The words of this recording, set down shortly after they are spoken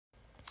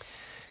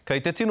Kei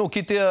te tino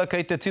kitea,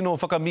 kei te tino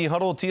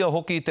whakamiharotia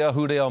hoki te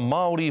ahurea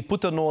Māori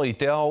puta noa i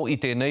te ao i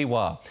tēnei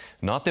wā.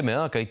 Nā te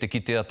mea, kei te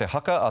kitea te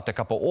haka a te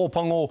kapa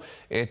ōpango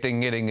e te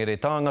ngere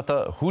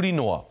tāngata huri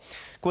noa.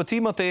 Kua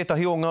tīma te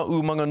etahi o ngā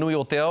umanga nui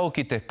o te ao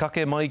ki te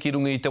kake mai ki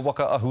runga i te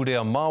waka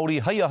ahurea Māori,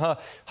 hei aha,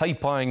 hei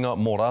paenga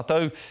mō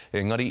rātou.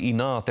 Engari i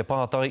nā te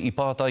pātai i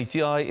pātai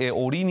tiai e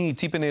Oriini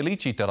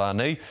Tipene-Leach i te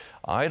rānei.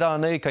 Ai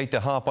rānei kei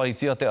te hāpai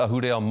tia te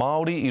ahurea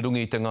Māori i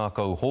runga i te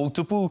ngākau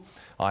houtupu.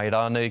 Ai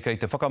rānei kei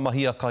te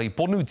whakamahia kai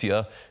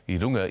ponutia i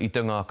runga i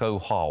te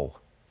ngākau hao.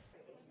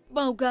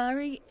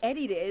 Bulgari,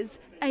 Adidas,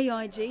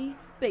 AIG,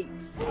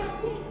 Beats.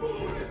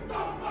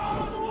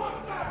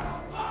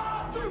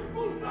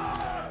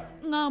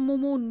 Ngā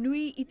momo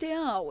nui i te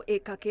ao e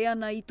kake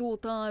ana i tō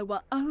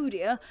tāua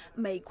ahurea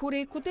mei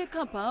kore ko te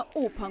kapa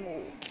ōpango.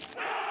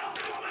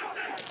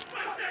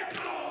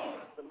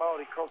 The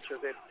Māori culture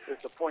that is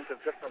a point of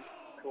difference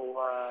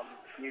for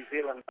New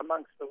Zealand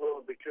amongst the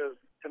world, because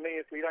to me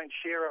if we don't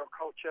share our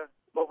culture,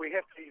 well, we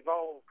have to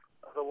evolve,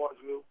 otherwise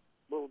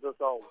we'll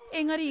dissolve.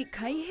 Engari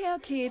kaihea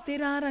ke te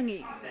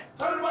rārangi.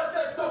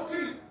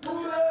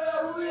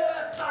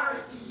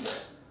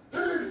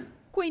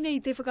 Koe nei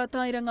te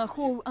whakatairanga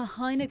hou a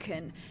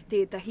Heineken,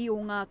 tētahi o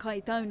ngā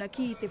kaitauna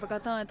ki te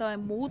whakataetai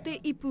mō te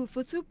ipu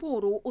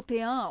whutuporo o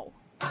te ao.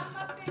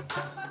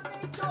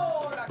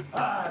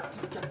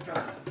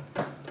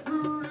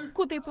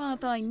 Ko te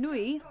pātai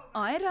nui,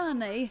 ai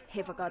rānei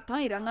he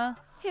whakatairanga,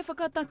 he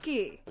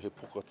whakatake. He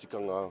poka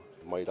tikanga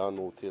mai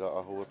rāno tērā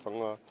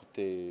āhuatanga, ko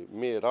te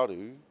me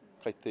raru,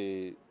 kei te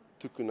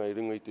tukuna i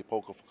runga i te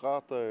pauka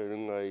whakaata, i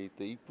runga i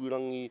te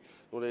ipurangi,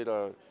 no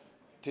reira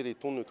tere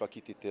tonu ka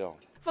ki te ao.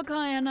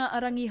 Whakai ana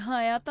arangi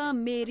haiata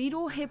me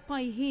riro he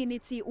pai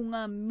heneti o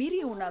ngā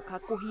miriona ka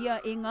kohia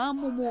e ngā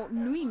momo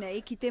nui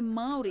nei ki te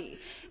Māori.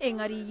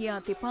 Engari ia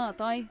te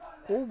pātai,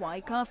 ko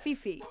wai ka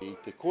whiwhi. I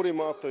te kore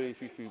mātou i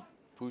whiwhi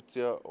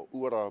pūtea,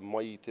 uara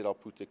mai i tērā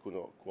pūte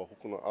kua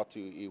hokona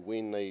atu i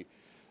wēnei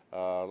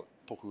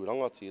tohu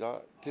rangatira,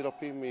 tērā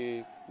pē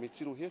me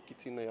tirohia ki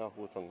tēnei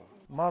āhuatanga.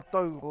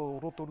 Mātou o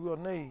rotorua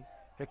nei,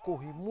 he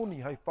kohi moni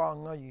hei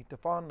whāngai i te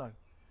whānau.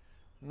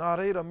 Nā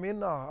reira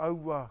mena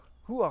aua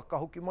hua ka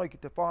hoki mai ki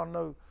te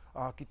whānau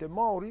ki te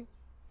Māori,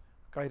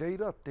 kai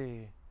reira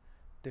te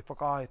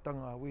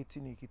whakaaetanga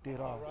wetini ki te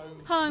rā.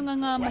 Hānga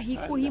ngā mahi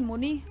kohi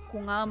moni, ko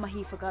ngā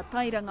mahi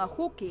whakatairanga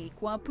hoki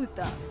kua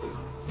puta.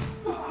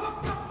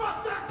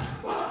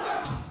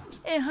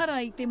 E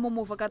hara i te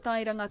momo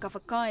whakatairanga ka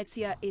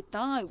whakaetia e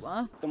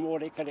tāua. Te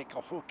mōre kare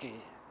ka hoki,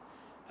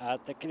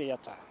 te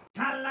kiriata.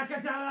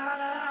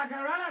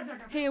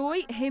 He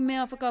oi, he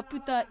mea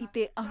whakaputa i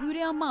te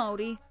ahurea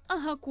Māori,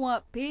 aha kua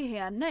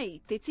pēhea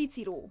nei te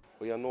titiro.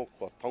 Hoi anō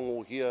kua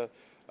tangohia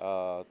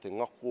te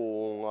ngako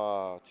o ngā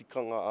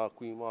tikanga a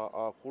kuima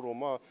a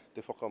koroma,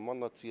 te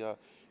whakamanatia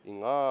i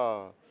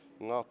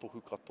ngā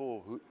tohu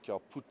katoa kia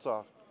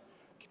puta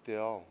ki te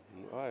ao.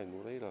 Ai,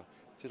 no reira,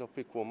 tera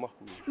pe kua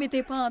mahu. Me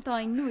te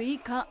pātai nui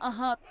ka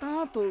aha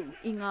tātou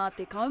i ngā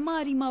te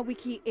kaumārima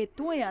wiki e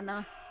toe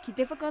ana ki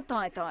te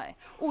whakataetai.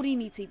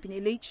 Oriini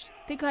Tipene-Leach,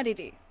 te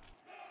Karere.